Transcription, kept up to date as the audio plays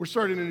We're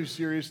starting a new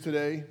series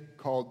today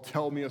called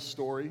Tell Me a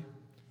Story.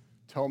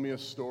 Tell Me a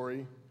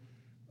Story.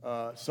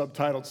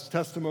 Subtitled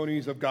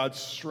Testimonies of God's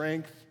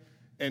Strength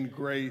and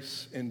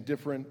Grace in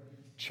Different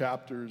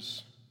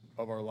Chapters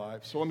of Our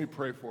Lives. So let me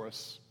pray for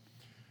us.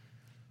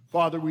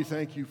 Father, we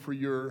thank you for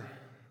your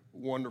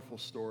wonderful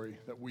story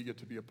that we get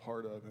to be a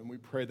part of. And we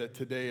pray that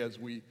today, as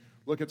we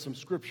look at some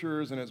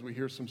scriptures and as we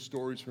hear some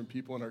stories from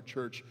people in our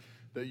church,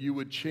 that you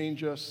would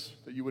change us,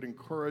 that you would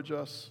encourage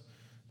us,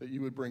 that you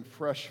would bring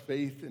fresh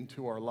faith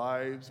into our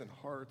lives and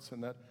hearts,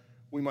 and that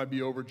we might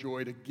be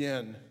overjoyed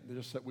again,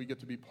 just that we get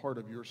to be part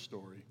of your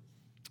story.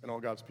 And all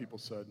God's people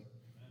said,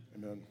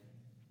 amen.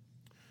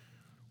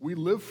 We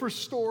live for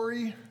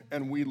story,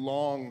 and we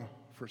long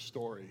for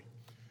story.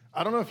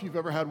 I don't know if you've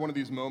ever had one of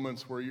these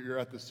moments where you're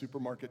at the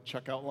supermarket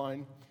checkout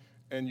line,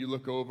 and you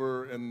look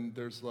over, and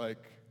there's the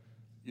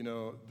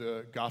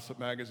gossip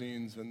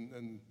magazines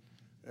and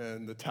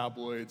the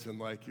tabloids,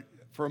 and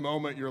for a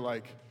moment you're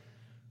like,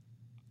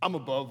 I'm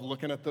above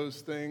looking at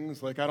those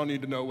things. I don't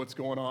need to know what's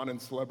going on in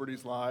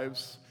celebrities'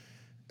 lives.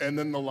 And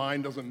then the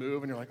line doesn't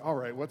move, and you're like, all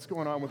right, what's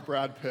going on with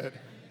Brad Pitt?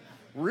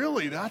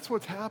 Really, that's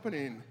what's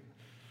happening.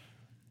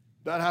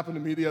 That happened to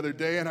me the other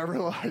day, and I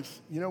realized,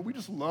 we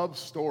just love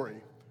story.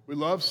 We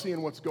love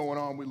seeing what's going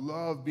on. We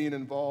love being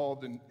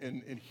involved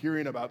in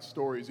hearing about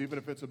stories, even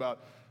if it's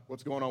about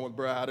what's going on with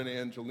Brad and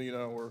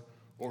Angelina or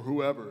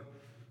whoever.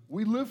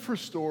 We live for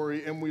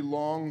story, and we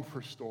long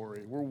for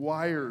story. We're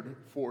wired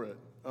for it.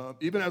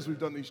 Even as we've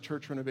done these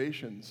church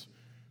renovations,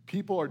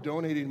 people are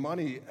donating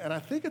money, and I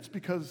think it's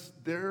because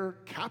they're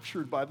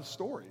captured by the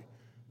story.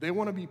 They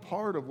want to be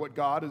part of what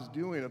God is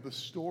doing, of the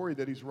story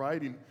that he's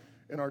writing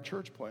in our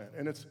church plant,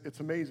 and it's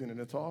amazing and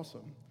it's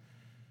awesome.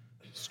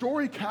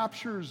 Story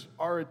captures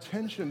our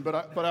attention, but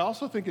I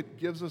also think it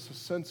gives us a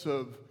sense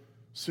of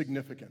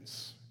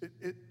significance.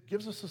 It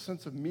gives us a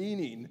sense of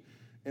meaning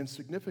and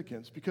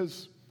significance,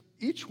 because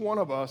each one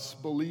of us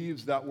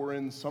believes that we're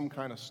in some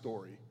kind of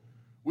story.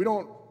 We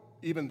don't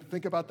even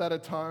think about that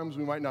at times.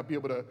 We might not be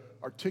able to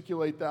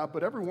articulate that,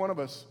 but every one of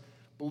us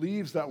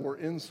believes that we're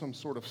in some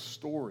sort of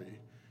story.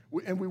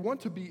 And we want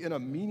to be in a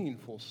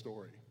meaningful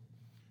story.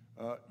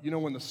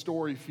 When the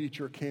story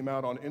feature came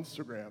out on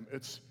Instagram,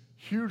 it's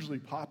hugely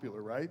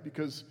popular, right?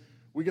 Because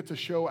we get to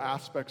show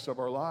aspects of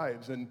our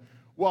lives. And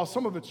while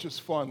some of it's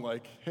just fun,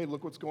 like, hey,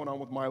 look what's going on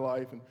with my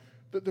life. And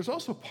there's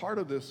also part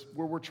of this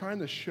where we're trying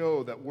to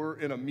show that we're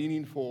in a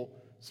meaningful,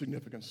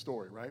 significant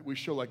story, right? We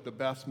show the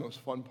best, most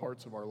fun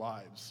parts of our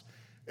lives.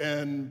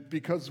 And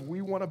because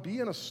we want to be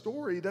in a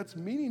story that's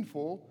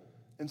meaningful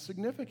and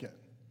significant.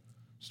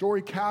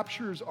 Story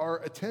captures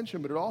our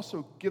attention, but it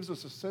also gives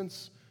us a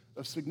sense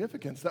of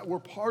significance, that we're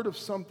part of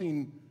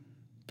something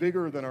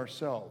bigger than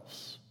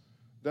ourselves,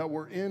 that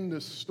we're in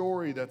this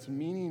story that's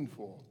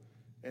meaningful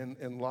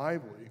and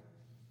lively.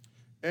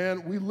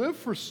 And we live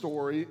for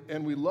story,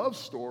 and we love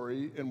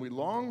story, and we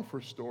long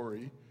for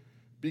story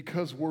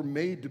because we're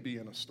made to be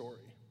in a story.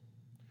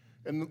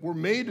 And we're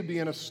made to be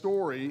in a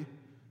story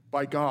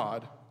by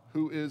God,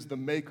 who is the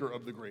maker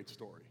of the great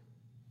story.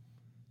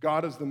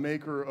 God is the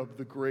maker of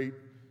the great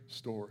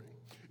story.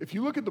 If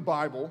you look at the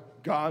Bible,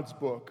 God's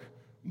book,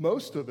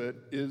 most of it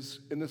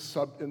is in this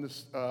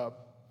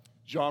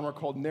genre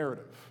called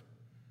narrative.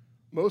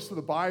 Most of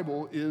the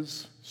Bible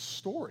is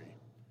story.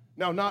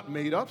 Now, not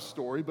made up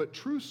story, but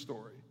true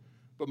story.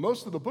 But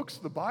most of the books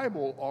of the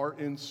Bible are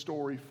in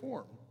story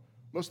form.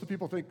 Most of the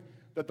people think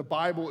that the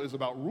Bible is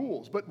about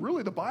rules, but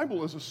really the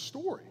Bible is a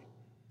story.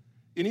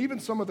 And even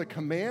some of the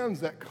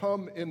commands that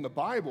come in the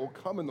Bible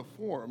come in the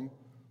form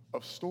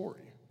of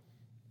story.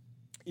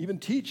 Even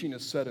teaching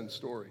is set in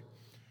story.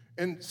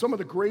 And some of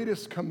the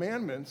greatest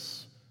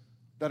commandments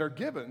that are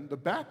given, the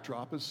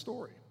backdrop is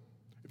story.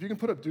 If you can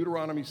put up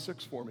Deuteronomy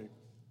 6 for me.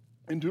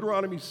 In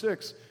Deuteronomy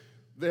 6,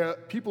 the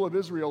people of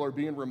Israel are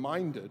being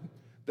reminded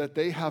that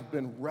they have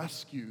been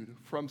rescued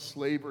from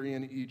slavery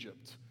in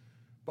Egypt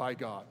by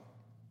God.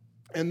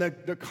 And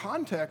the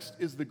context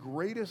is the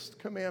greatest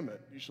commandment.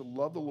 You shall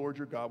love the Lord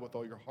your God with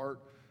all your heart,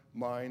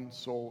 mind,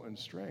 soul, and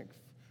strength.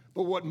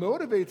 But what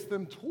motivates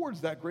them towards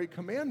that great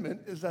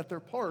commandment is that they're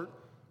part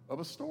of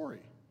a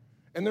story.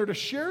 And they're to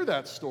share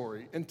that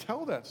story and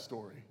tell that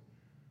story.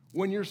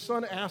 When your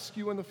son asks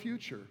you in the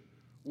future,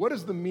 what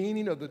is the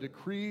meaning of the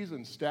decrees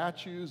and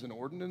statutes and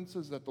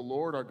ordinances that the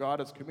Lord our God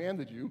has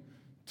commanded you?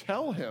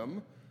 Tell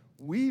him,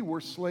 we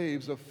were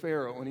slaves of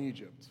Pharaoh in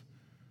Egypt.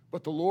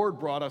 But the Lord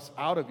brought us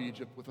out of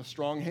Egypt with a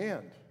strong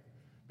hand.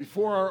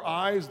 Before our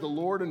eyes, the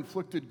Lord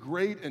inflicted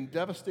great and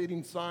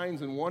devastating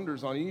signs and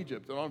wonders on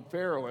Egypt and on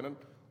Pharaoh and on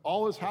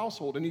all his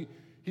household. And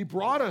he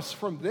brought us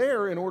from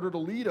there in order to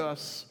lead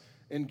us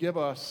and give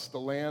us the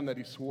land that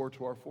he swore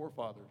to our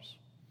forefathers.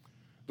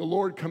 The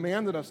Lord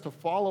commanded us to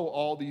follow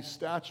all these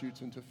statutes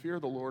and to fear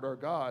the Lord our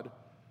God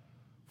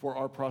for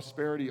our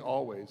prosperity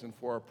always and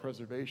for our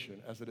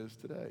preservation as it is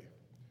today.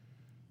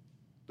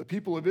 The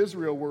people of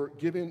Israel were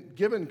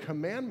given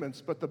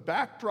commandments, but the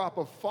backdrop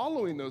of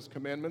following those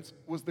commandments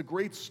was the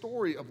great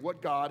story of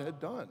what God had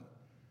done.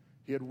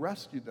 He had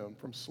rescued them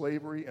from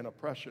slavery and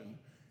oppression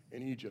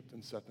in Egypt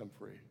and set them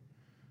free.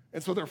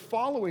 And so they're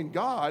following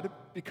God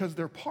because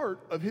they're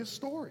part of his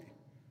story.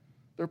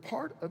 They're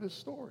part of his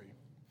story.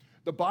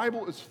 The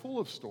Bible is full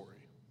of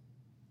story,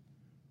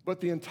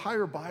 but the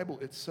entire Bible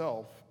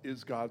itself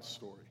is God's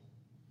story.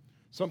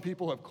 Some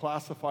people have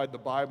classified the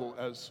Bible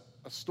as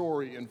a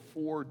story in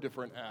 4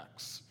 different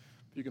acts.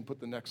 You can put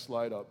the next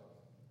slide up.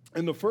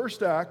 And the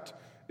first act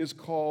is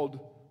called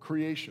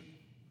creation.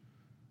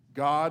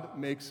 God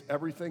makes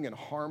everything in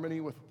harmony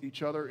with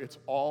each other. It's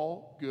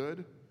all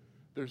good.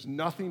 There's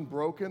nothing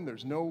broken.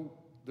 There's no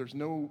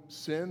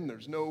sin.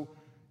 There's no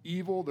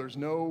evil. There's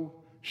no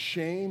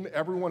shame.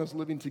 Everyone is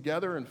living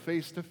together and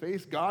face to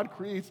face. God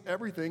creates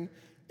everything,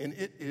 and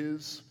it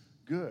is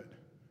good.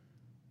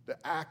 The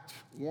act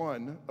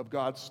 1 of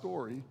God's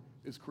story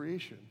is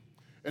creation.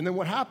 And then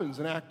what happens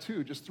in Act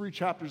 2, just 3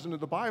 chapters into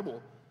the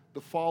Bible?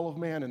 The fall of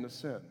man into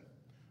sin.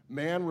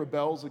 Man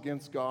rebels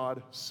against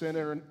God.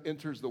 Sin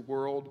enters the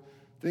world.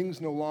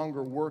 Things no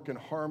longer work in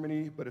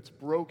harmony, but it's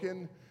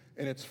broken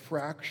and it's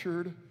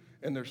fractured,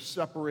 and there's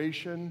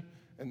separation,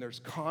 and there's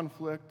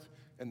conflict,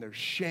 and there's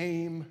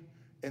shame,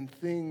 and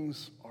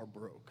things are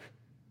broke.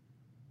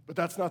 But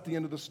that's not the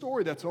end of the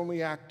story. That's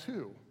only Act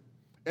 2.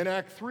 In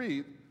Act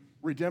 3,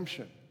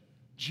 redemption.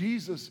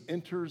 Jesus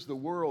enters the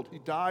world. He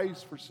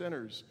dies for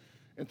sinners.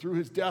 And through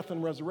his death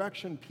and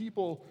resurrection,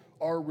 people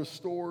are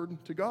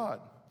restored to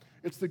God.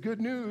 It's the good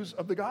news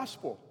of the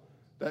gospel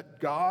that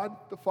God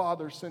the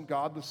Father sent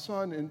God the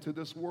Son into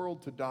this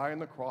world to die on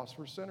the cross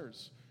for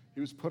sinners. He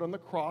was put on the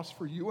cross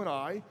for you and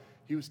I.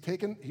 He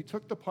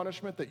took the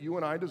punishment that you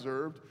and I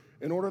deserved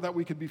in order that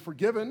we could be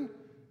forgiven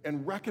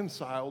and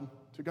reconciled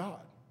to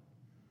God.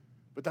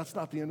 But that's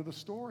not the end of the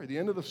story. The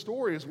end of the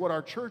story is what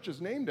our church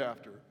is named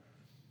after.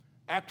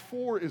 Act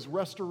 4 is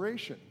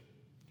restoration.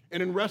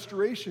 And in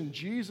restoration,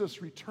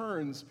 Jesus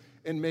returns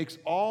and makes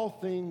all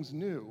things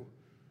new.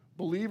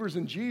 Believers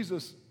in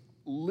Jesus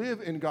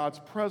live in God's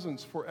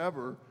presence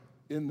forever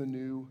in the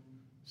new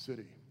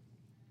city.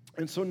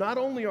 And so not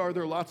only are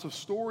there lots of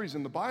stories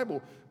in the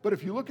Bible, but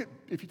if you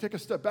take a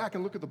step back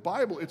and look at the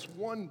Bible, it's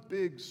one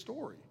big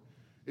story.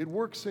 It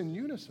works in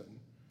unison.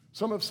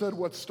 Some have said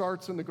what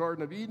starts in the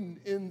Garden of Eden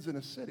ends in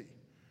a city.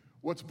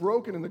 What's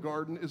broken in the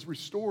garden is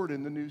restored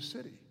in the new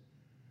city.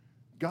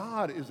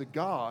 God is a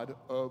God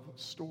of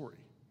story.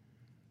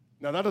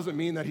 Now, that doesn't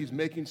mean that he's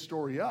making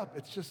story up.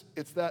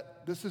 It's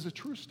that this is a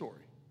true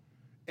story.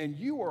 And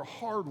you are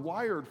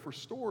hardwired for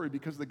story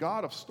because the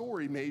God of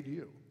story made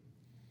you.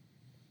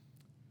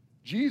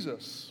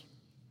 Jesus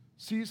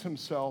sees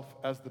himself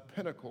as the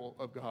pinnacle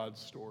of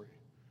God's story.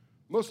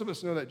 Most of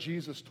us know that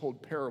Jesus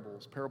told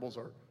parables. Parables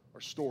are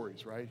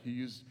stories, right? He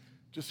used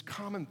just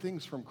common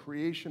things from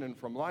creation and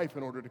from life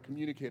in order to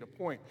communicate a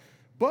point.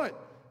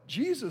 But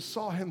Jesus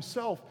saw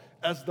himself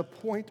as the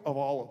point of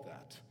all of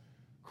that.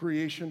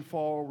 Creation,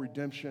 fall,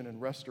 redemption,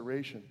 and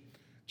restoration.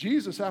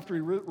 Jesus, after he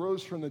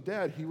rose from the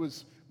dead, he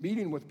was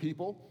meeting with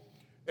people,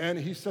 and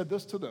he said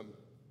this to them: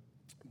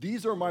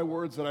 "These are my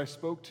words that I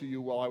spoke to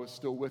you while I was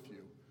still with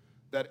you,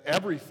 that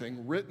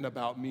everything written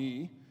about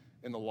me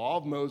in the law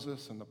of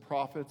Moses and the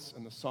prophets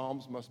and the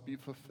Psalms must be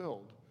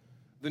fulfilled."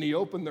 Then he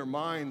opened their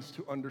minds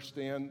to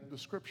understand the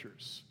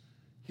scriptures.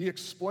 He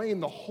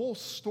explained the whole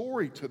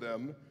story to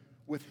them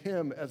with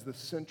him as the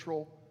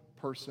central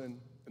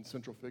person and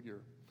central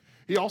figure.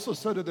 He also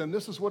said to them,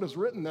 "This is what is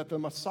written, that the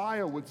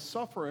Messiah would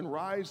suffer and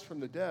rise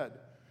from the dead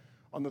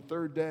on the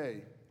 3rd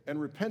day,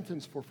 and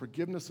repentance for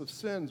forgiveness of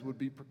sins would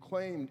be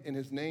proclaimed in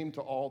his name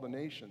to all the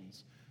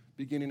nations,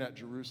 beginning at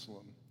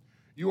Jerusalem.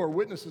 You are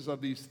witnesses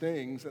of these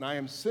things, and I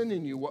am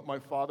sending you what my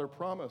Father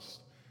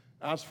promised.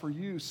 As for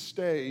you,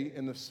 stay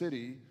in the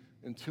city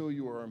until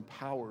you are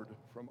empowered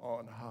from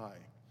on high."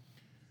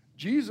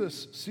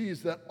 Jesus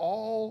sees that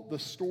all the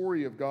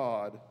story of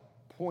God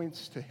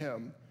points to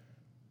him,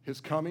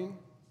 his coming,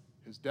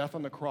 his death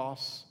on the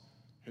cross,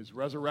 his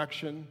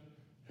resurrection,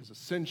 his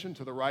ascension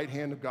to the right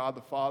hand of God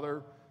the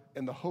Father,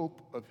 and the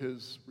hope of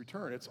his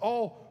return. It's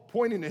all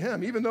pointing to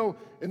him. Even though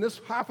in this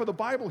half of the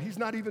Bible he's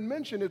not even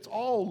mentioned, it's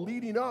all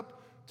leading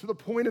up to the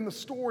point in the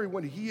story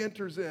when he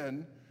enters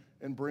in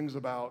and brings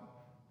about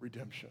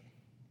redemption.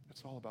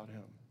 It's all about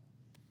him.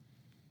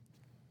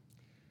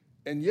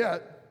 And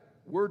yet,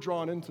 we're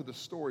drawn into the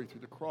story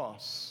through the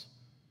cross,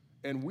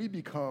 and we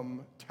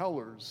become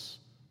tellers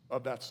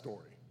of that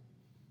story.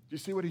 Do you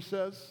see what he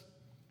says?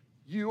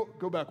 You,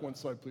 go back one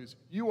slide, please.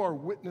 You are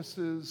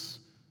witnesses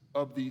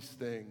of these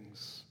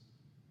things.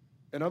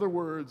 In other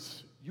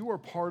words, you are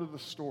part of the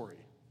story.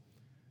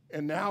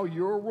 And now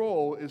your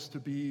role is to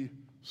be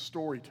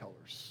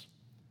storytellers.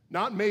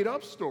 Not made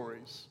up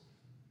stories,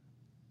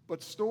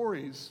 but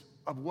stories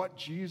of what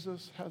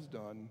Jesus has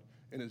done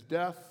in his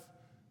death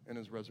and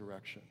his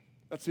resurrection.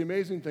 That's the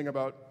amazing thing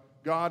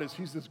about God, is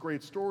he's this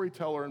great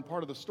storyteller, and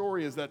part of the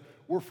story is that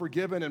we're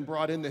forgiven and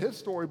brought into his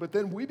story, but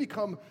then we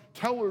become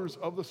tellers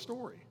of the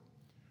story.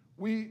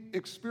 We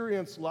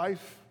experience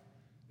life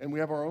and we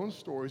have our own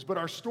stories, but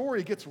our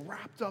story gets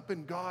wrapped up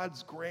in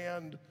God's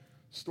grand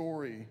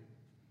story,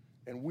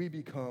 and we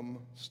become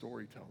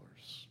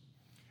storytellers.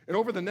 And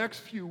over the next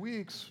few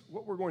weeks,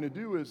 what we're going to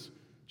do is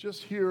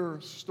just hear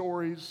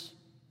stories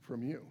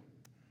from you.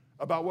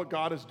 about what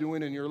God is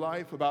doing in your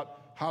life,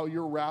 about how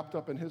you're wrapped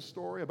up in his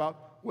story,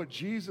 about what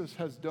Jesus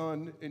has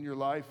done in your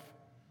life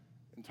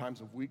in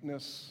times of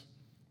weakness,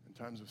 in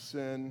times of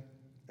sin,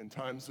 in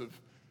times of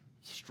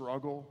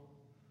struggle.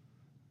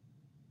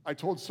 I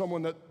told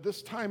someone that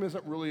this time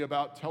isn't really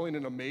about telling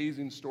an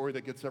amazing story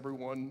that gets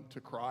everyone to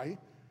cry.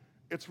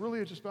 It's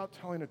really just about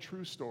telling a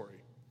true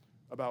story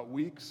about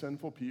weak,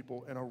 sinful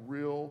people and a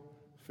real,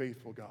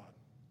 faithful God.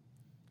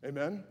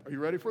 Amen? Are you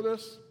ready for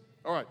this?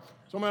 All right,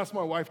 so I'm going to ask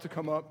my wife to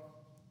come up.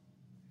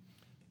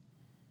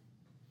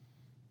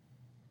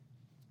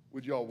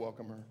 Would you all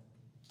welcome her?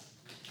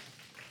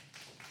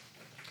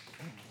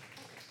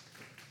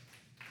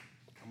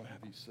 I'm going to have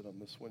you sit on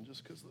this one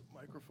just because the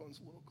microphone's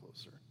a little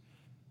closer.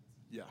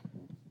 Yeah.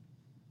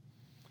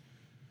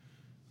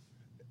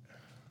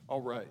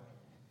 All right.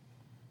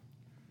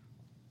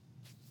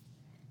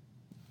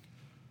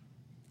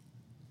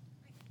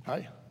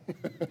 Hi.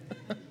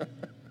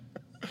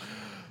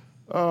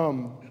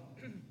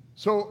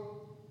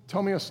 So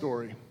tell me a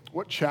story.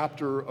 What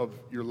chapter of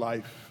your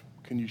life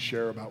can you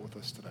share about with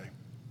us today?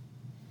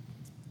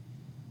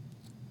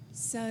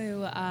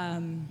 So,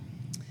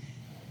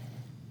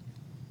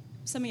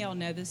 some of y'all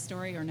know this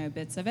story or know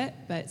bits of it,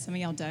 but some of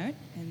y'all don't.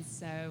 And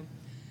so,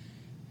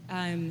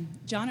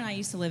 John and I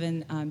used to live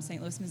in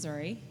St. Louis,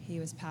 Missouri. He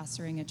was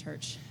pastoring a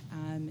church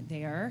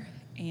there.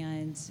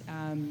 And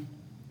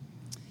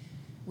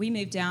we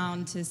moved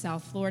down to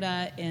South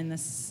Florida in the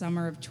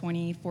summer of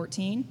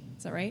 2014.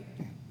 Is that right?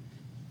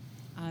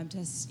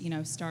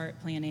 To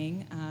start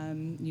planning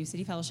New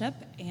City Fellowship,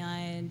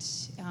 and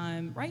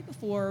right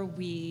before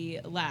we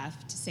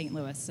left St.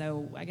 Louis,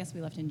 so I guess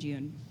we left in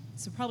June,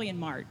 so probably in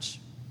March,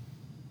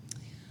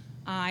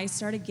 I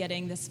started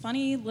getting this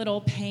funny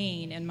little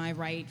pain in my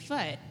right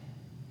foot.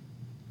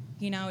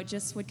 It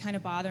just would kind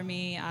of bother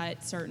me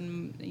at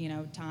certain,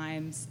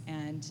 times,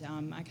 and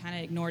I kind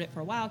of ignored it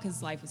for a while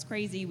because life was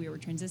crazy. We were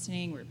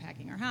transitioning, we were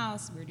packing our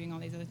house, we were doing all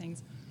these other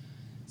things.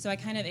 So I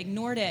kind of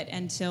ignored it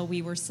until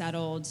we were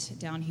settled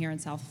down here in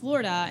South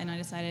Florida, and I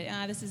decided,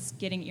 this is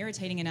getting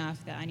irritating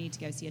enough that I need to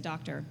go see a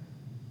doctor.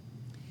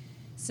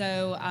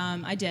 So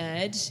I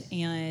did,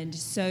 and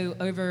so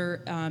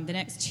over the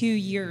next 2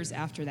 years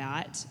after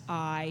that,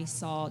 I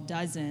saw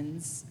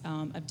dozens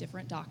of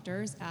different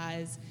doctors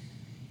as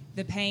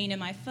the pain in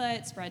my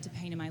foot spread to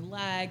pain in my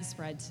legs,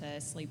 spread to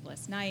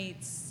sleepless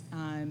nights.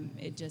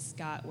 It just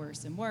got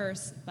worse and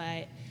worse,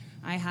 but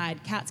I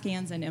had CAT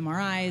scans and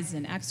MRIs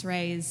and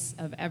x-rays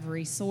of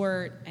every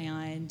sort,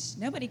 and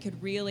nobody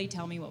could really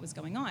tell me what was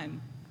going on.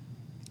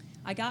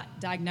 I got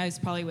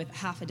diagnosed probably with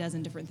half a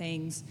dozen different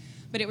things,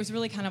 but it was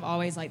really kind of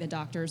always like the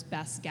doctor's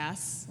best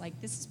guess.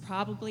 Like, this is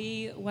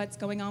probably what's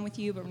going on with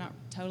you, but we're not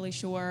totally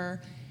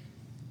sure.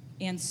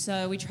 And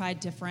so we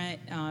tried different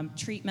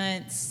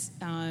treatments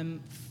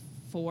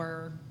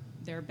for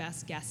their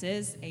best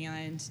guesses,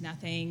 and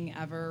nothing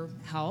ever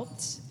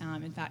helped.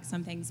 In fact,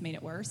 some things made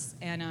it worse.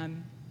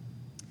 And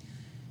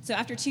so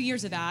after 2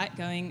 years of that,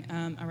 going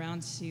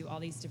around to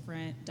all these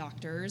different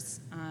doctors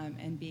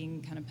and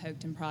being kind of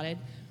poked and prodded,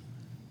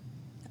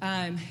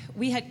 I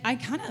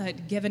kind of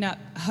had given up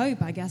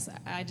hope, I guess.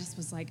 I just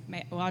was like,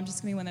 well, I'm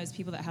just going to be one of those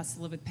people that has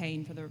to live with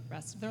pain for the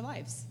rest of their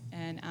lives.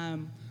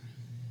 And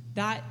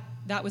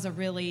that was a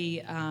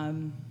really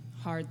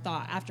hard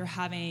thought. After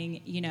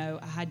having,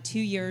 I had 2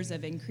 years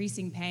of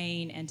increasing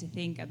pain, and to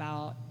think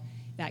about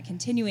that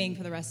continuing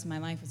for the rest of my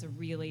life was a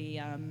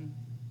really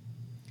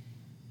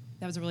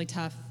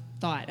tough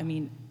thought. I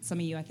mean, some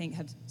of you, I think,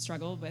 have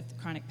struggled with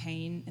chronic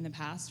pain in the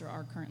past or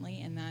are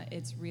currently, and that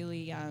it's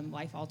really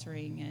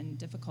life-altering and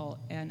difficult.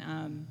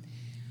 And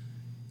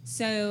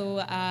so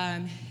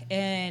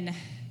in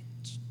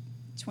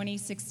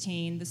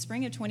 2016, the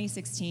spring of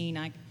 2016,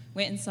 I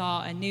went and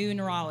saw a new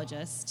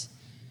neurologist,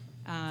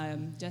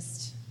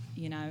 just,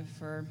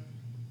 for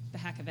the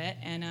heck of it.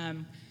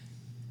 And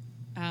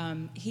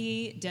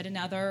he did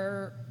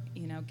another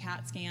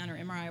CAT scan or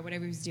MRI,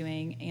 whatever he was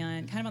doing,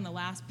 and kind of on the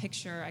last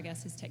picture, I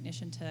guess his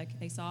technician took,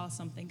 they saw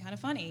something kind of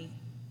funny.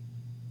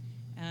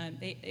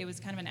 It was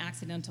kind of an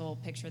accidental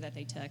picture that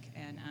they took,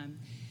 and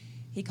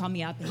he called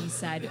me up and he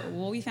said,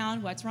 well, we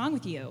found what's wrong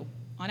with you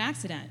on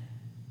accident.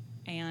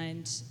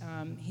 And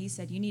he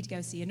said, you need to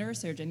go see a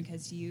neurosurgeon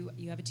because you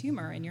have a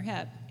tumor in your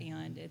hip,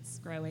 and it's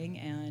growing,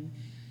 and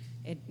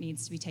it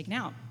needs to be taken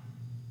out.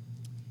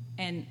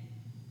 And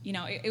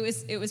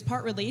it was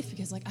part relief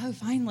because, like, oh,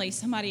 finally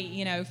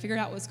somebody, figured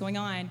out what's going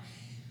on.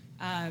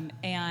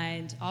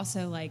 And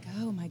also, like,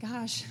 oh my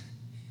gosh,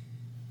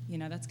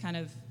 that's kind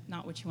of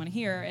not what you want to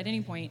hear at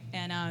any point.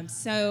 And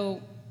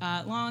so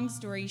long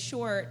story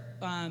short,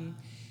 and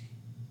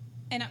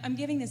I'm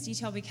giving this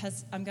detail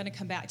because I'm going to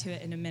come back to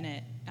it in a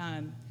minute,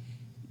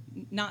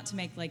 not to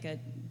make like a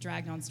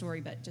dragged on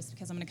story, but just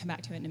because I'm going to come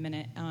back to it in a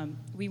minute.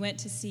 We went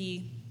to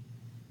see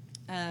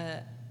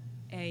a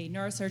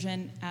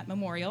neurosurgeon at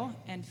Memorial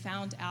and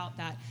found out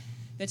that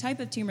the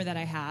type of tumor that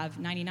I have,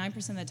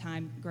 99% of the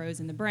time, grows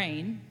in the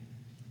brain.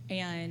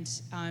 And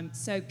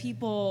so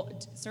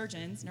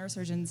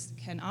neurosurgeons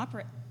can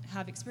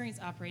have experience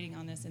operating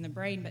on this in the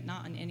brain, but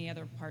not on any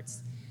other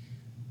parts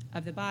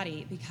of the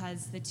body,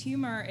 because the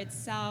tumor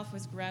itself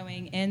was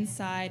growing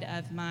inside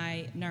of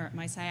my nerve,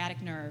 my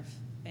sciatic nerve,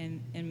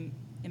 in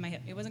my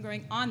hip. It wasn't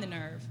growing on the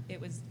nerve,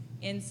 it was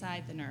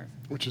inside the nerve.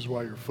 Which is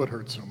why your foot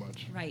hurts so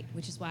much. Right,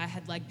 which is why I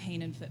had leg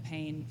pain and foot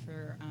pain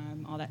for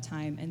all that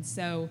time. And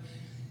so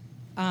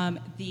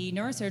the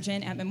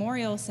neurosurgeon at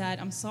Memorial said,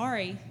 I'm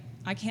sorry,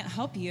 I can't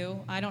help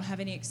you. I don't have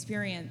any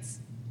experience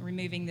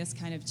removing this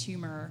kind of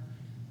tumor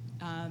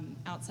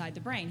outside the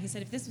brain. He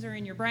said, if this were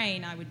in your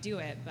brain, I would do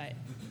it, but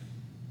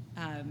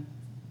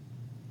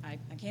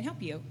I can't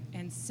help you.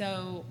 And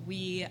so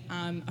we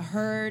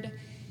heard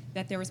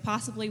that there was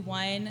possibly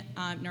one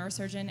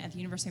neurosurgeon at the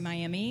University of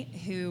Miami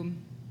who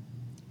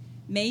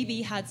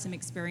maybe had some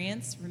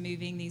experience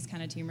removing these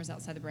kind of tumors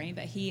outside the brain,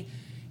 but he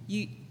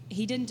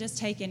didn't just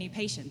take any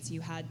patients.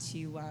 You had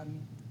to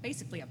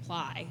basically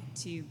apply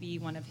to be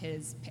one of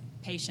his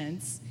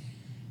patients.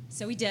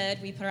 So we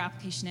did. We put our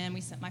application in,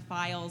 we sent my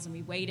files, and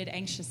we waited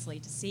anxiously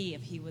to see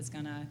if he was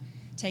going to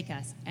take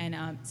us.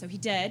 And so he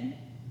did,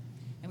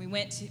 and we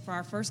went for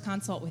our first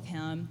consult with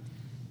him,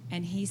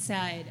 and he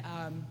said,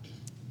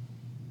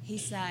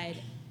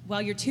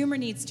 well, your tumor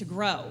needs to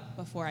grow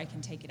before I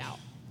can take it out.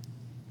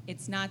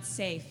 It's not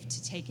safe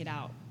to take it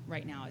out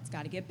right now. It's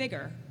got to get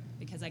bigger,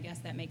 because I guess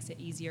that makes it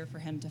easier for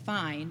him to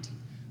find.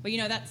 But,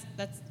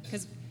 that's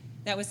because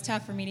that was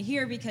tough for me to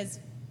hear, because,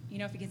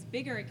 if it gets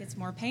bigger, it gets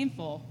more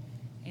painful.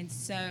 And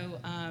so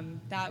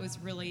that was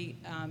really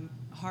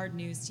hard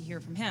news to hear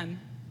from him.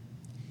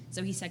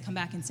 So he said, come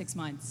back in 6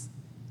 months,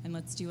 and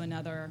let's do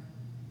another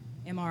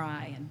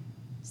MRI and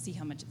see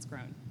how much it's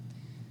grown.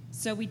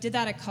 So we did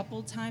that a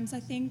couple times, I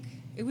think.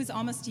 It was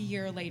almost a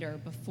year later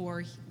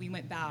before we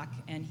went back,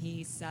 and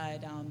he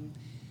said,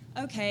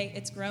 okay,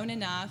 it's grown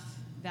enough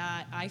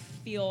that I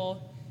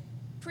feel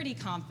pretty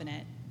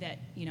confident that,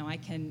 I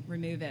can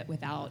remove it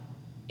without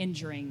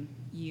injuring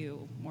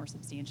you more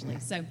substantially.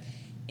 So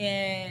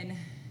in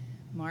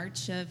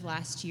March of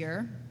last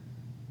year,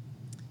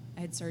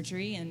 I had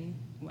surgery and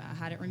I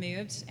had it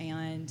removed,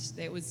 and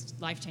it was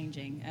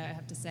life-changing. I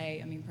have to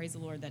say, praise the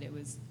Lord that it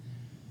was.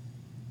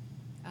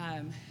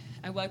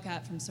 I woke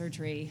up from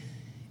surgery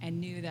and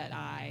knew that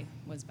I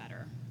was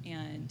better.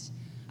 And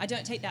I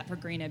don't take that for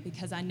granted,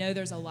 because I know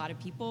there's a lot of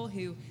people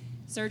who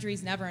surgery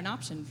is never an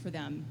option for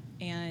them,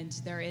 and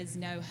there is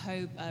no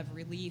hope of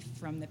relief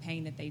from the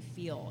pain that they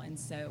feel. And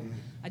so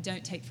I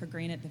don't take for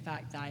granted the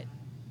fact that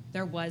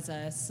there was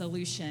a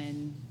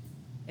solution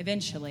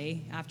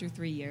eventually, after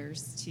 3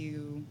 years,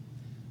 to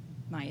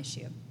my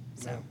issue.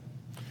 So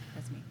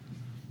that's me.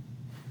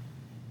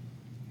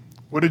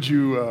 What did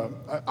you?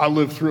 I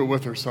lived through it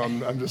with her, so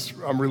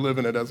I'm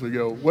reliving it as we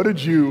go. What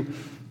did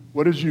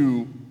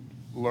you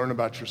learn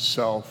about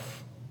yourself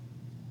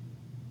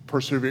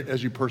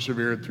as you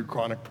persevered through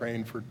chronic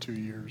pain for 2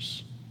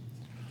 years?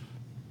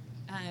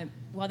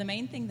 Well, the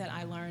main thing that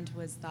I learned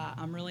was that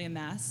I'm really a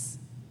mess,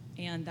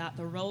 and that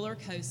the roller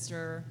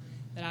coaster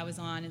that I was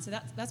on, and so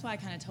that's why I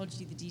kind of told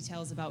you the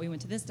details about we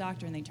went to this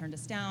doctor and they turned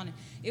us down.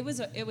 It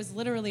was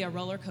literally a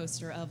roller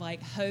coaster of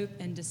like hope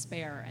and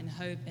despair and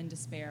hope and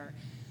despair.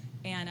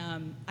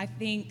 And I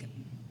think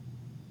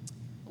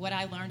what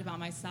I learned about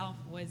myself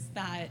was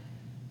that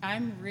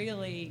I'm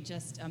really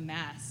just a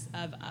mess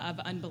of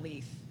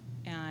unbelief,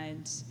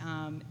 and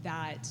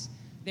that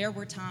there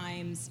were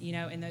times,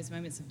 in those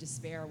moments of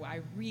despair where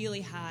I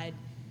really had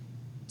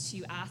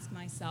to ask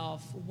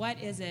myself,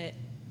 what is it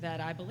that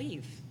I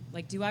believe?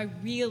 Like, do I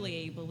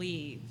really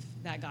believe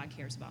that God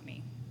cares about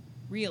me?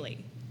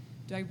 Really?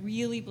 Do I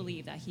really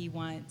believe that he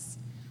wants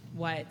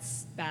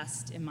what's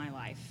best in my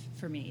life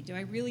for me? Do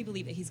I really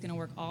believe that he's going to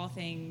work all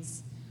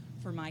things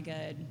for my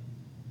good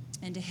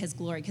and to his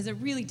glory? Because it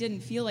really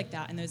didn't feel like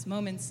that in those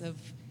moments of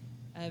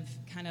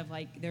kind of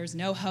like there's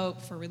no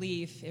hope for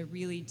relief. It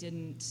really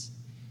didn't.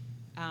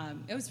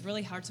 It was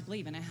really hard to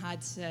believe, and I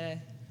had to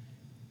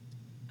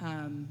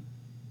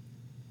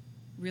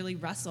really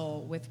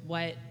wrestle with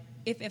what,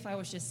 if I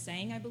was just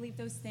saying I believe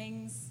those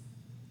things,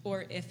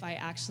 or if I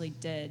actually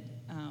did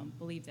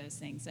believe those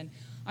things. And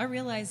I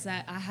realized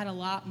that I had a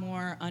lot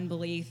more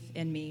unbelief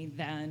in me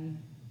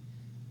than,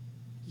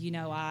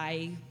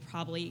 I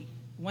probably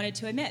wanted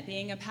to admit,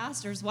 being a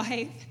pastor's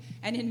wife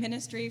and in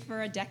ministry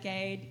for a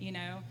decade,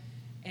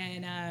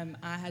 and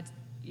I had,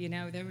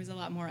 there was a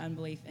lot more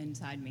unbelief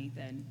inside me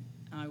than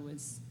I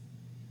was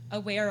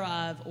aware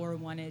of or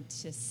wanted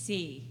to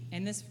see.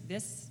 And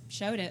this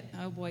showed it.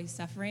 Oh boy,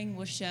 suffering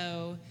will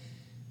show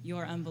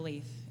your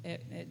unbelief.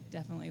 It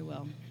definitely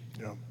will.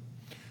 Yeah.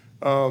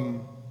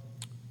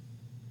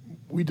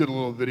 We did a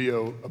little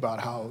video about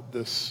how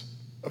this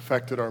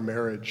affected our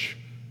marriage,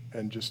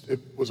 and it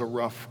was a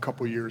rough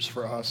couple years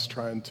for us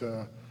trying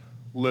to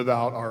live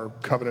out our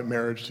covenant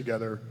marriage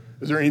together.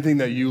 Is there anything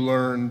that you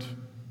learned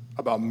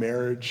about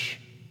marriage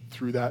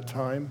through that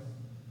time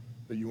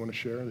that you want to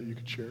share, that you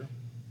could share?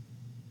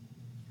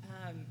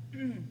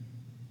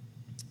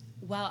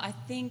 Well, I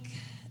think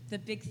the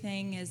big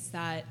thing is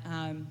that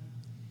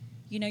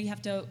you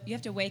have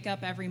to wake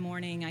up every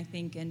morning, I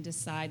think, and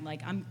decide,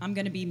 like, I'm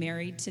going to be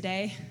married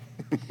today.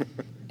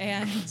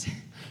 And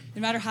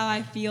no matter how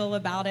I feel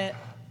about it,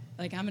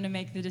 Like, I'm going to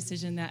make the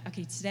decision that,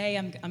 okay, today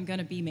I'm going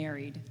to be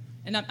married.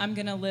 And I'm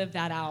going to live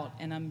that out.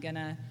 And I'm going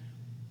to,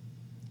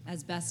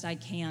 as best I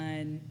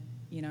can,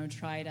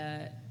 try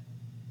to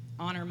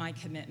honor my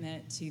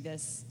commitment to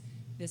this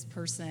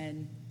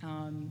person.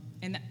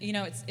 And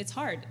it's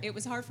hard. It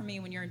was hard for me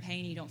when you're in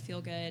pain, you don't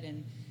feel good,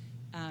 and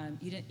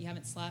you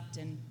haven't slept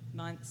in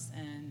months,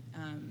 and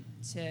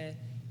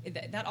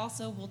that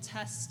also will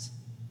test,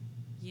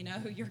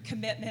 your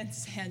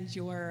commitments and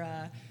your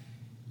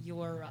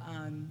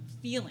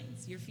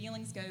feelings. Your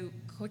feelings go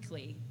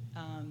quickly.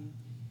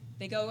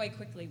 They go away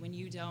quickly when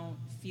you don't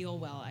feel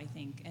well, I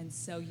think. And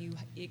so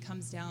it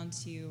comes down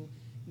to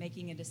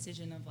making a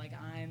decision of, like,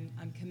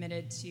 I'm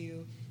committed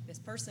to this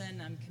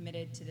person, I'm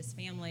committed to this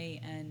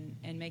family,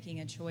 and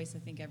making a choice, I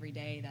think, every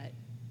day that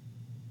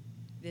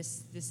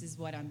this is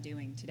what I'm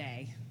doing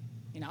today.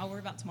 I'll worry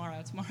about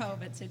tomorrow,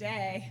 but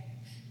today,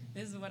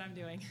 this is what I'm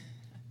doing.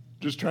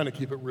 Just trying to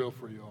keep it real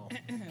for you all.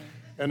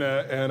 And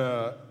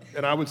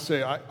I would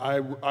say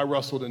I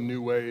wrestled in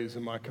new ways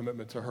in my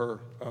commitment to her.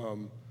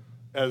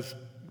 As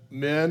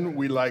men,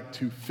 we like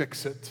to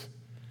fix it.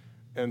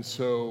 And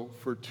so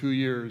for 2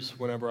 years,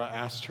 whenever I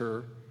asked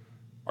her,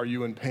 "Are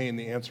you in pain?"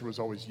 the answer was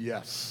always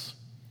yes.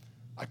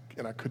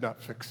 And I could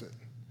not fix it.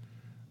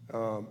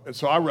 And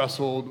so I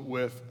wrestled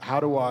with, how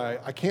do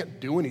I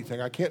can't do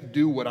anything. I can't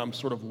do what I'm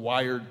sort of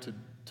wired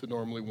to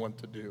normally want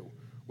to do,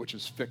 which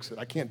is fix it.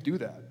 I can't do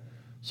that.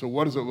 So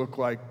what does it look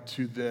like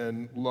to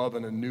then love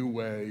in a new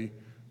way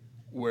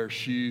where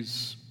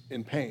she's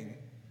in pain?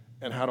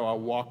 And how do I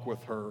walk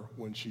with her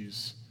when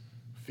she's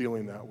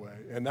feeling that way?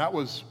 And that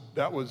was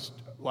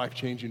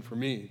life-changing for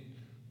me,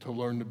 to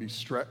learn to be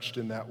stretched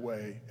in that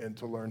way and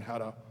to learn how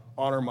to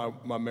honor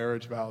my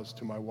marriage vows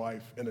to my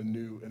wife in a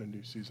new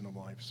season of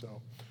life.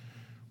 So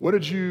what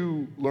did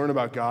you learn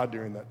about God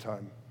during that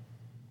time?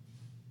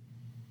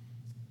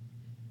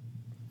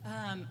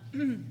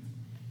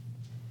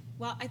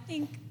 Well, I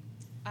think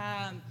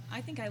I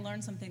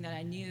learned something that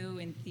I knew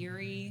in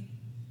theory,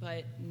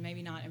 but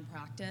maybe not in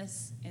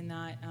practice, in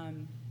that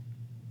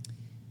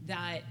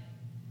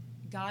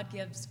God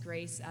gives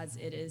grace as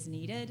it is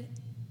needed.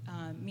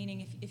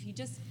 Meaning,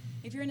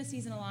 if you're in a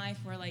season of life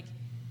where, like,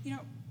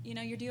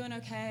 you're doing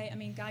okay, I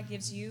mean, God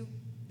gives you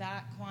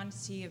that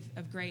quantity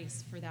of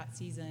grace for that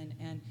season.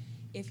 And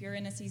if you're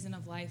in a season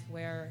of life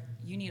where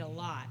you need a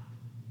lot,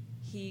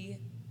 He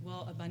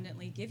will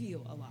abundantly give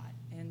you a lot.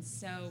 And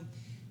so,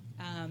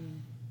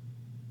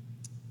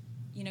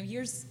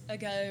 years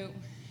ago,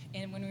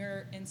 and when we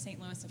were in St.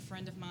 Louis, a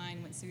friend of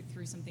mine went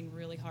through something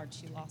really hard.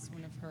 She lost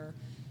one of her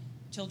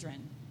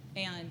children.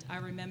 And I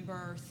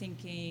remember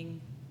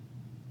thinking,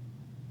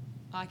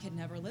 I could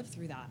never live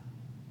through that.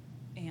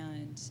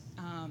 And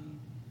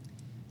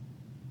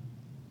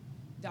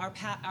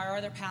our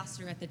other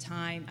pastor at the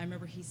time, I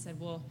remember he said,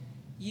 well,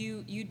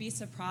 you'd be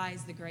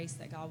surprised the grace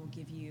that God will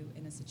give you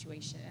in a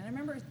situation. And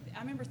I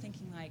remember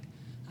thinking, like,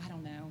 I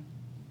don't know.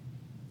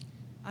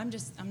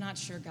 I'm not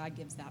sure God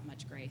gives that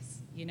much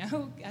grace,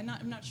 I'm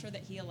not sure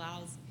that He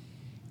allows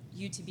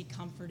you to be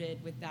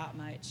comforted with that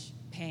much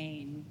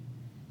pain.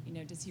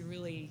 Does He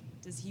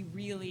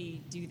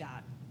really do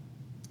that?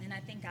 And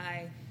I think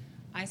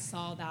I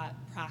saw that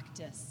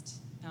practiced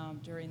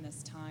during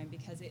this time,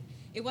 because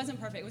it wasn't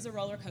perfect. It was a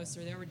roller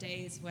coaster. There were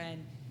days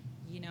when,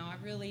 I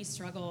really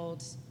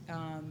struggled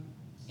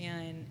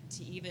and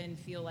to even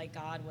feel like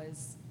God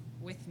was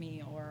with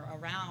me or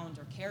around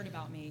or cared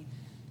about me.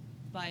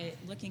 But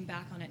looking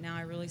back on it now,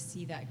 I really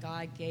see that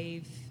God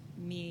gave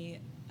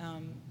me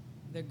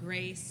the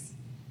grace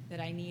that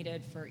I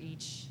needed for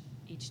each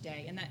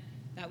day, and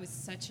that was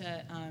such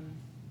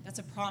that's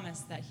a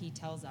promise that He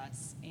tells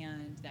us,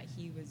 and that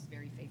He was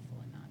very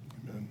faithful in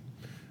that. Amen.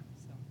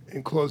 So.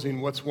 In closing,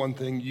 what's one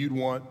thing you'd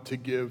want to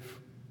give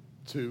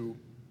to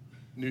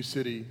New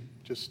City,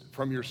 just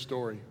from your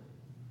story?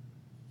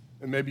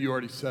 And maybe you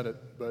already said it,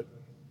 but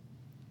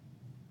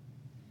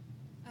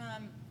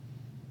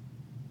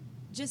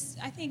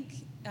I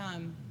think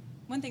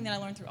one thing that I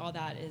learned through all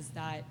that is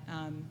that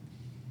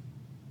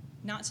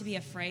not to be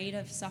afraid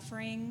of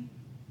suffering,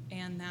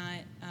 and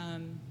that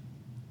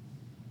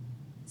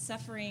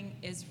suffering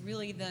is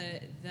really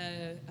the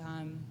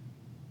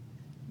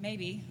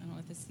maybe, I don't know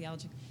if this is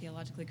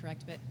theologically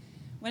correct, but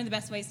one of the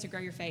best ways to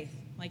grow your faith.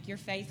 Like, your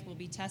faith will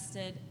be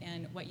tested,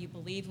 and what you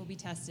believe will be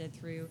tested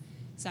through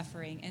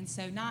suffering. And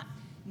so not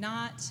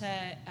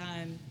to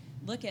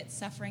look at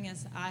suffering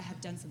as, I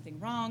have done something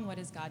wrong, what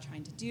is God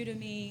trying to do to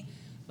me,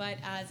 but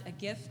as a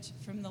gift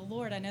from the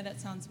Lord. I know that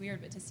sounds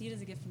weird, but to see it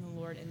as a gift from the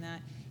Lord, in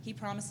that He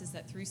promises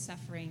that through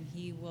suffering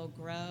He will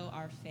grow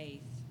our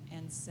faith.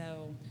 And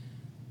so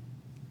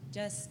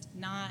just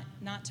not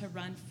to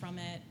run from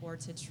it or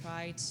to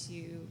try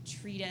to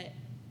treat it,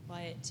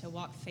 but to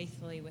walk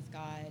faithfully with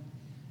God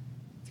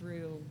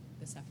through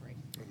the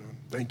suffering. Amen.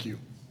 Thank you.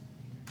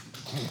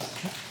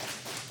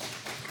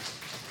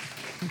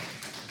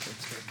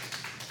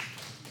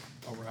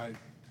 All right.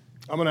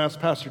 I'm going to ask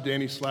Pastor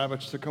Danny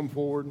Slavich to come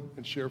forward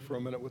and share for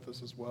a minute with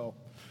us as well.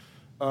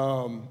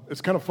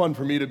 It's kind of fun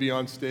for me to be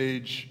on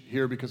stage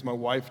here, because my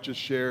wife just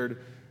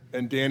shared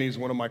and Danny's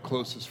one of my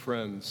closest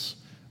friends.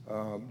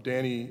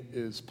 Danny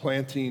is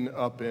planting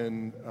up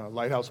in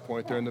Lighthouse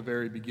Point. They're in the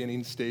very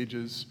beginning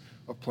stages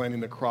of planting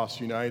the Cross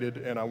United,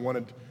 and I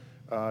wanted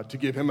to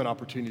give him an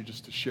opportunity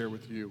just to share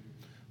with you.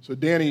 So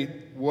Danny,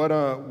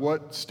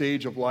 what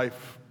stage of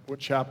life, what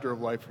chapter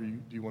of life do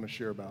you want to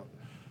share about?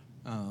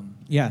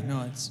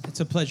 It's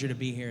a pleasure to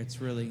be here.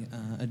 It's really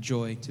a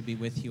joy to be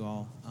with you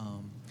all.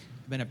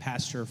 I've been a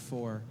pastor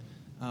for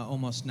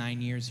almost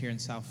 9 years here in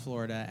South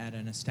Florida at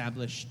an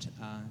established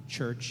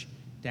church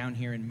down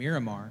here in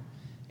Miramar,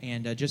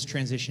 and just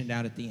transitioned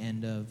out at the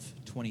end of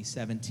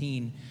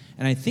 2017.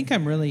 And I think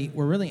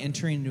we're really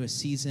entering into a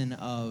season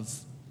of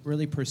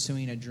really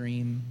pursuing a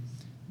dream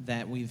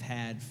that we've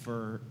had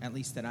for, at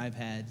least that I've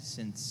had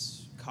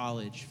since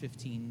college,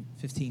 15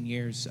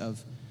 years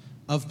of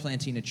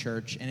planting a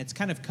church. And it's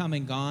kind of come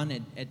and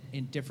gone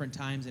in different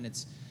times, and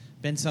it's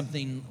been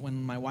something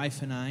when my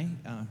wife and I,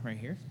 right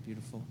here,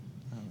 beautiful,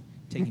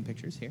 taking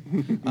pictures here,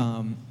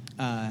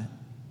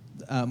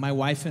 my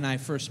wife and I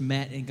first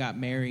met and got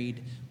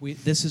married.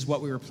 This is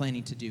what we were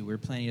planning to do. We were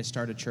planning to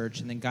start a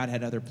church, and then God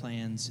had other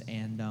plans,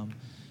 and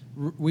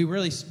we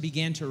really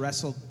began to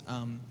wrestle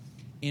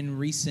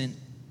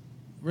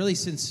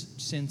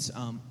since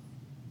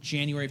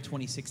January of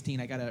 2016.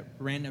 I got a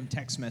random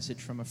text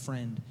message from a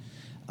friend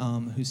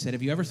who said,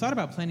 "Have you ever thought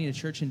about planting a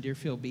church in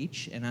Deerfield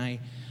Beach?" And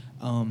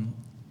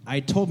I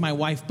told my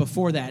wife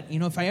before that,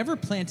 if I ever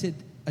planted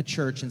a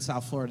church in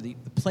South Florida, the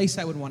place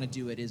I would want to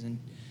do it is in.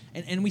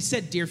 And we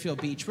said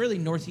Deerfield Beach, really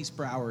Northeast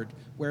Broward,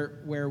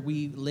 where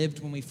we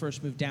lived when we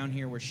first moved down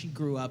here, where she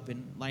grew up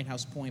in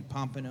Lighthouse Point,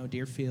 Pompano,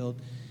 Deerfield.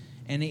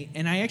 And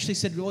I actually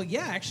said, well,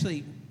 yeah,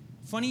 actually,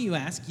 funny you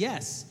ask,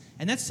 yes.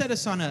 And that set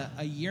us on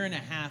a year and a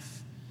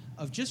half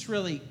of just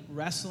really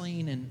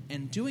wrestling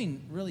and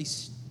doing really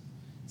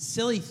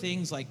silly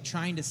things like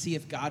trying to see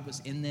if God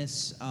was in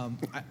this.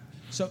 I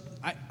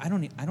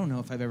don't know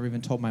if I've ever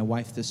even told my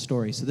wife this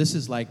story. So this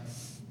is like...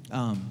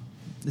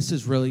 this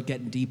is really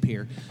getting deep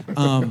here.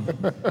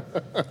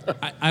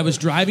 I was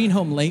driving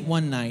home late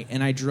one night,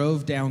 and I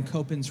drove down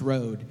Copans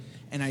Road,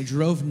 and I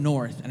drove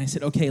north, and I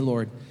said, okay,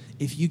 Lord,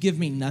 if you give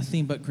me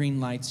nothing but green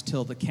lights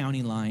till the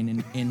county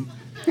line in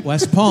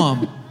West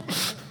Palm,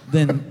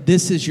 then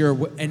this is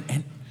your...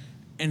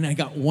 And I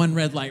got one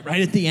red light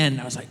right at the end.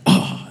 I was like,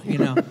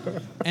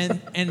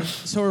 And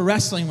so we're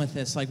wrestling with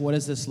this, like, what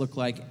does this look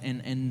like?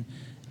 And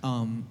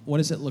what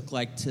does it look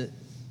like to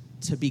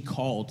be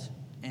called?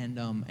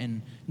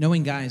 And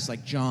knowing guys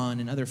like John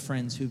and other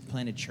friends who've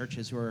planted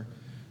churches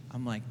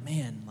I'm like,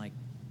 man, like,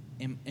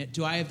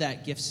 do I have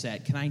that gift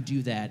set? Can I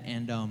do that?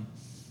 And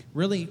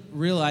really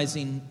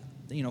realizing,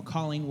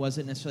 calling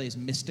wasn't necessarily as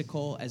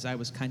mystical as I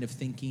was kind of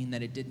thinking,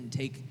 that it didn't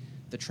take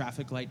the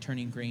traffic light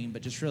turning green,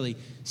 but just really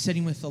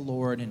sitting with the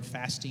Lord and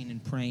fasting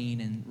and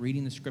praying and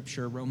reading the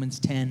scripture, Romans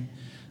 10,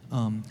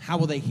 how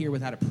will they hear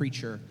without a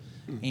preacher?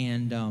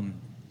 And,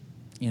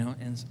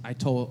 and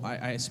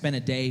I spent a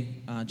day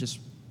just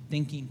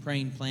thinking,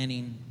 praying,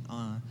 planning.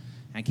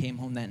 I came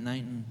home that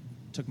night and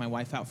took my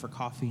wife out for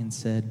coffee and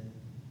said,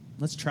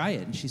 let's try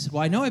it. And she said,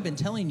 well, I know I've been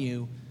telling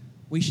you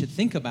we should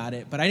think about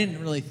it, but I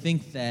didn't really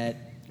think that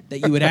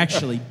you would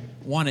actually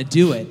want to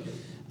do it.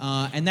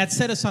 And that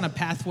set us on a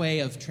pathway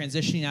of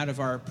transitioning out of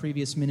our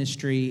previous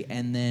ministry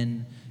and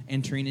then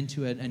entering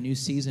into a new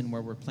season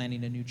where we're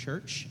planning a new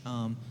church.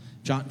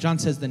 John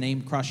says the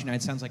name Cross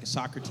United sounds like a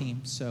soccer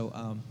team,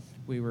 so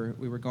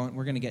we're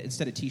going to get,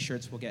 instead of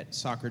T-shirts, we'll get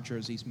soccer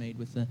jerseys made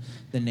with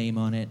the name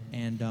on it.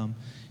 And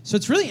so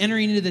it's really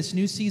entering into this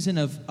new season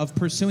of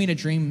pursuing a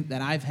dream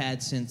that I've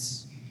had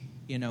since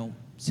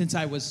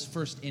I was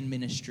first in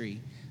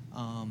ministry.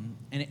 And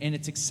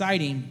it's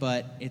exciting,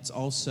 but it's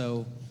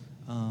also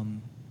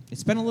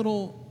it's been a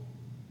little,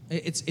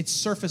 it's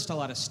surfaced a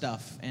lot of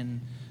stuff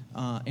and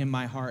in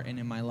my heart and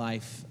in my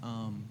life.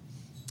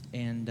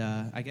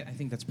 I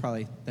think that's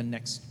probably the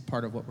next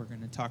part of what we're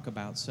going to talk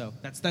about. So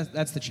that's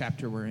the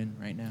chapter we're in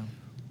right now.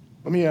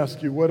 Let me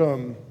ask you,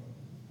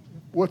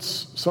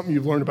 what's something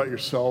you've learned about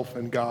yourself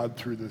and God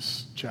through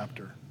this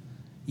chapter?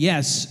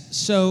 Yes.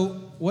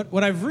 So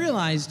what I've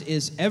realized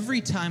is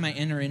every time I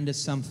enter into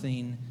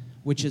something,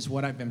 which is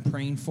what I've been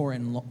praying for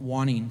and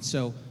wanting.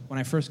 So when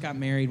I first got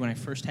married, when I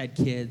first had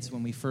kids,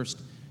 when we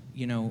first,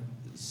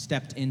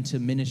 stepped into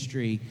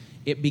ministry,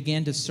 it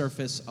began to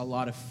surface a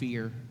lot of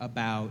fear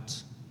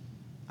about,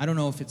 I don't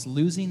know if it's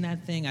losing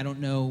that thing, I don't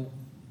know,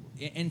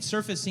 and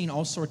surfacing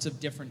all sorts of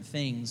different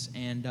things,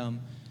 and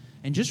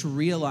just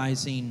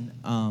realizing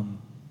that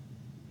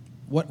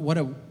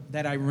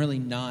I'm really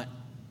not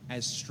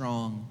as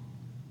strong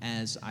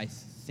as I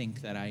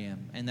think that I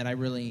am, and that I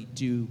really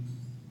do.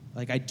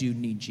 I do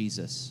need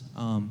Jesus.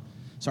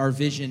 So our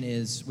vision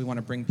is we want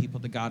to bring people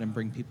to God and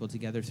bring people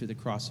together through the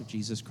cross of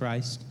Jesus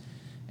Christ,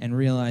 and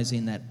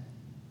realizing that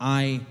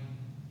I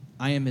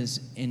am as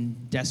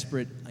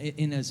desperate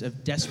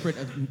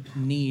of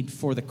need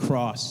for the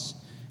cross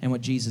and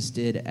what Jesus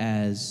did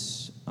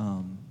as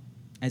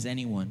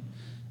anyone.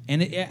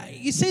 And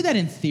you say that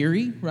in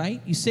theory,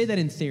 right? You say that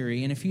in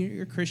theory, and if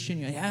you're a Christian,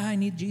 you're like, I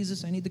need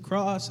Jesus, I need the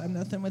cross, I'm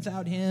nothing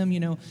without him,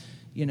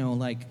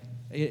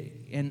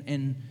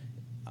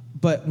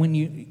 But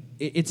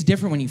it's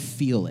different when you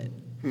feel it.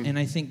 And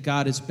I think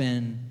God has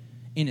been,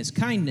 in his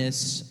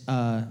kindness,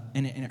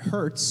 and it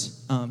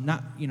hurts,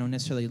 not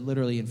necessarily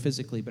literally and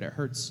physically, but it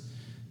hurts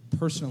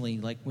personally,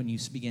 like when you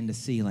begin to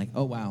see, like,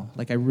 oh wow,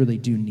 like I really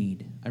do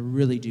need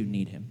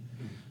him.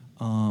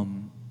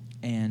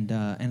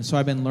 And so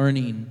I've been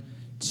learning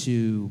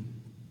to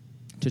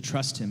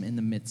trust him in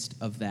the midst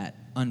of that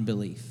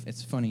unbelief.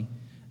 It's funny,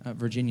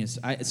 Virginia.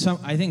 I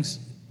think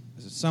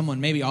someone,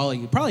 maybe all of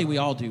you, probably we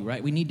all do,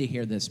 right? We need to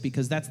hear this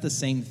because that's the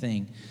same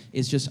thing.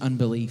 Is just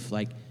unbelief,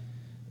 like.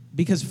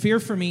 Because fear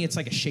for me, it's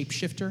like a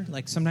shapeshifter.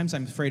 Like sometimes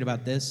I'm afraid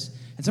about this,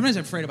 and sometimes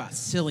I'm afraid about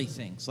silly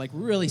things, like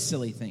really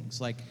silly things.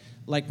 Like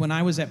when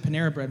I was at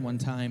Panera Bread one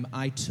time,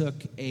 I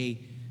took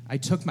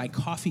my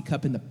coffee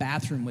cup in the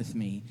bathroom with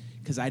me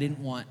because I didn't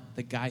want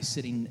the guy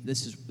sitting.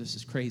 This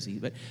is crazy,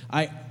 but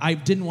I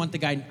didn't want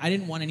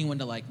anyone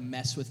to like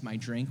mess with my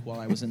drink while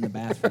I was in the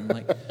bathroom.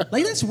 Like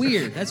that's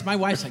weird. That's my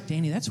wife's like,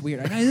 Danny, that's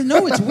weird. I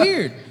know it's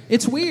weird.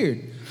 It's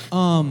weird.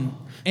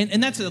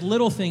 And that's a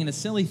little thing and a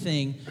silly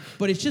thing,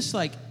 but it's just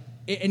like.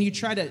 And you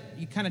kind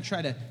of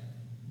try to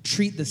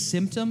treat the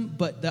symptom,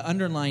 but the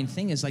underlying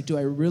thing is like, do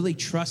I really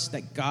trust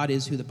that God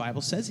is who the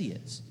Bible says he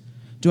is?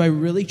 Do I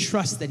really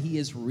trust that he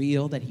is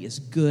real, that he is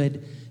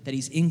good, that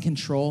he's in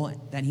control,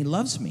 that he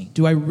loves me?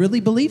 Do I really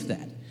believe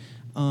that?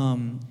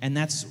 And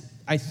that's,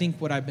 I think,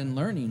 what I've been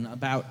learning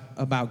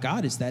about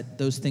God is that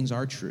those things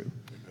are true,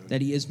 that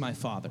he is my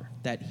Father,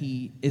 that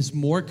he is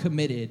more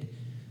committed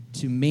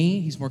to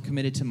me, he's more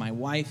committed to my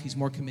wife, he's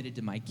more committed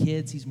to my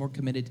kids, he's more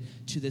committed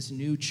to this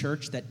new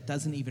church that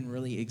doesn't even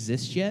really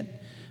exist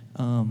yet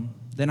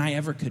than I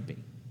ever could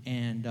be.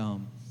 And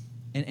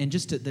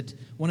just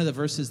one of the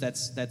verses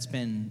that's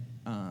been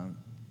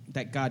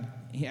that God,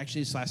 he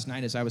actually just last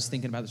night as I was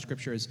thinking about the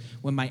scripture is,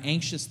 when my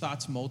anxious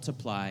thoughts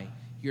multiply,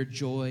 your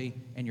joy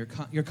and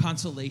your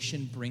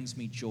consolation brings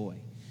me joy.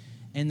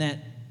 And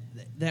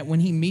that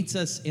when he meets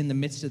us in the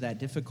midst of that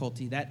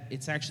difficulty, that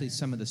it's actually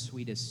some of the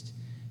sweetest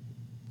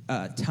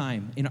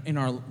time in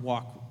our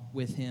walk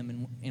with him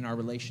and in our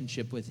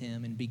relationship with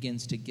him, and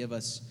begins to give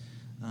us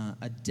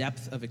a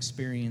depth of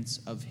experience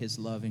of his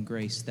love and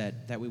grace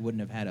that we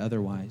wouldn't have had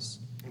otherwise.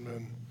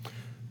 Amen.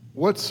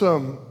 What's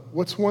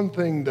one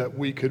thing that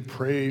we could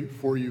pray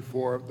for you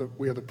for?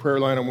 We have the prayer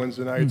line on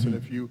Wednesday nights, and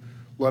if you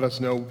let us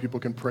know, people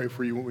can pray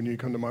for you when you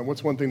come to mind.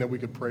 What's one thing that we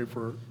could pray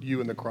for you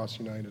and the Cross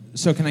United?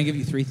 So can I give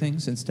you 3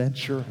 things instead?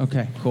 Sure.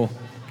 Okay, cool.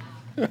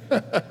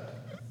 I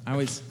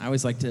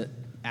always like to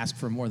ask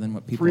for more than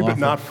what people 3, offer. but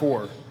not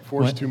 4.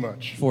 4 is What? too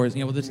much. 4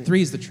 is,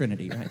 3 is the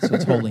Trinity, right? So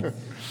it's holy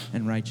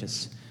and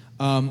righteous.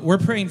 We're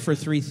praying for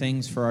 3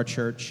 things for our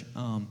church.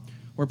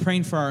 We're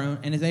praying for our own,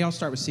 and they all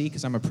start with C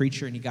because I'm a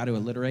preacher and you got to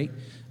alliterate.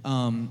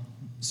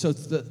 So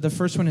the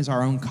first one is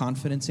our own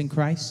confidence in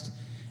Christ.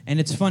 And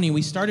it's funny,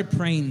 we started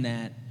praying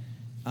that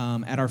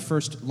at our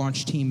first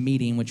launch team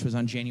meeting, which was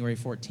on January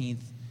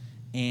 14th.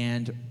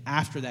 And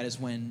after that is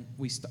when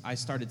I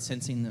started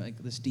sensing like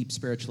this deep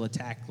spiritual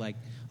attack, like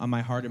on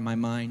my heart and my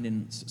mind,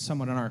 and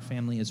somewhat on our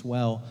family as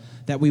well,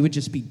 that we would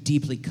just be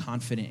deeply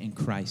confident in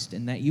Christ,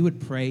 and that you would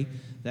pray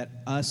that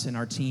us and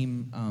our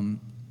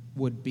team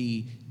would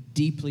be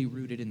deeply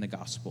rooted in the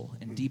gospel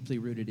and deeply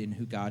rooted in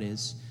who God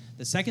is.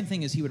 The second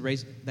thing is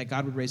that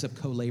God would raise up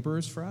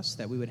co-laborers for us,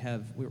 that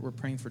we're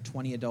praying for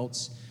 20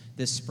 adults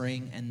this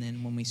spring, and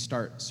then when we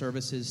start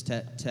services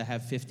to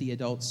have 50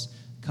 adults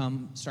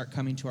start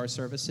coming to our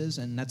services,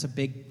 and that's a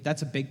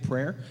big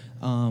prayer,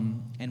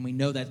 and we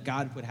know that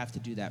God would have to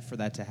do that for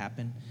that to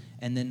happen,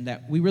 and then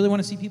that we really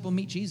want to see people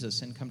meet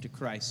Jesus and come to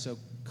Christ. So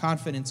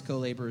confidence,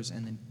 co-laborers,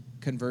 and then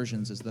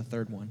conversions is the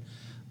third one.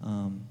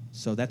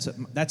 So that's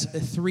a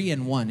 3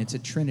 in 1. It's a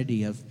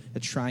trinity of a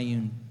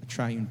triune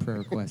prayer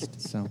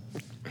request. So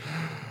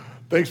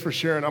Thanks for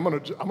sharing. I'm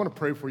gonna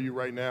pray for you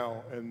right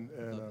now, and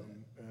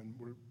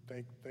we're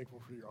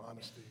thankful for your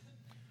honesty.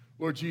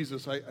 Lord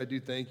Jesus, I do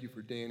thank you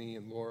for Danny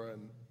and Laura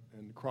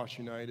and Cross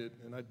United,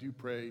 and I do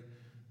pray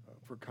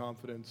for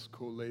confidence,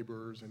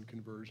 co-laborers, and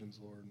conversions,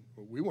 Lord.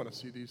 We want to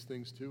see these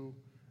things too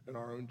in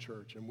our own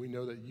church, and we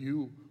know that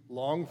you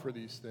long for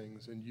these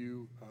things, and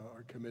you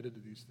are committed to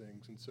these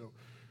things. And so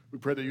we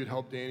pray that you'd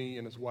help Danny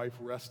and his wife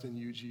rest in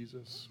you,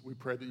 Jesus. We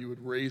pray that you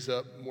would raise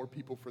up more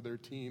people for their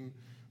team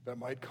that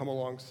might come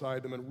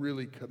alongside them and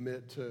really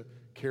commit to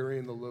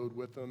carrying the load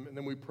with them. And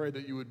then we pray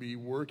that you would be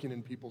working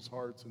in people's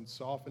hearts and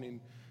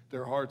softening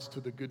their hearts to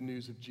the good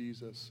news of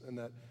Jesus, and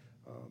that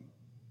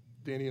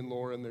Danny and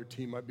Laura and their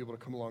team might be able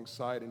to come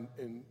alongside and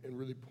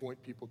really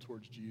point people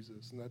towards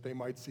Jesus, and that they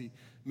might see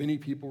many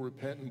people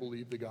repent and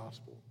believe the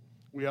gospel.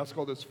 We ask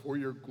all this for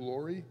your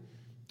glory.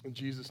 In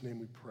Jesus' name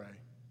we pray.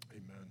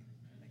 Amen.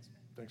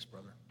 Thanks,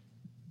 brother.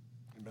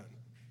 Amen.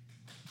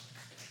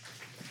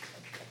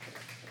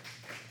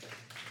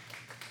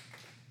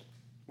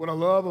 What I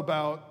love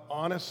about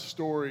honest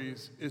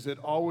stories is it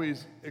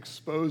always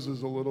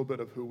exposes a little bit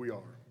of who we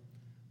are.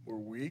 We're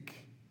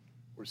weak,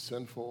 we're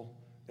sinful,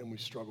 and we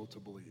struggle to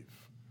believe.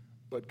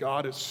 But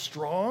God is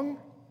strong,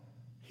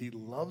 he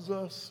loves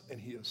us, and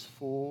he is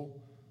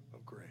full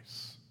of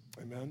grace.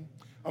 Amen.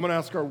 I'm going to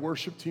ask our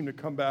worship team to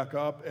come back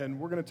up, and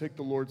we're going to take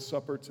the Lord's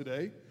Supper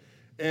today.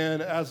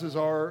 And as is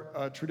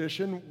our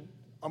tradition,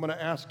 I'm going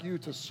to ask you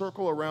to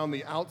circle around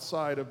the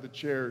outside of the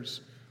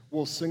chairs.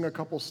 We'll sing a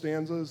couple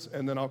stanzas,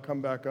 and then I'll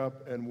come back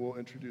up and we'll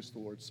introduce the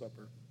Lord's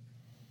Supper.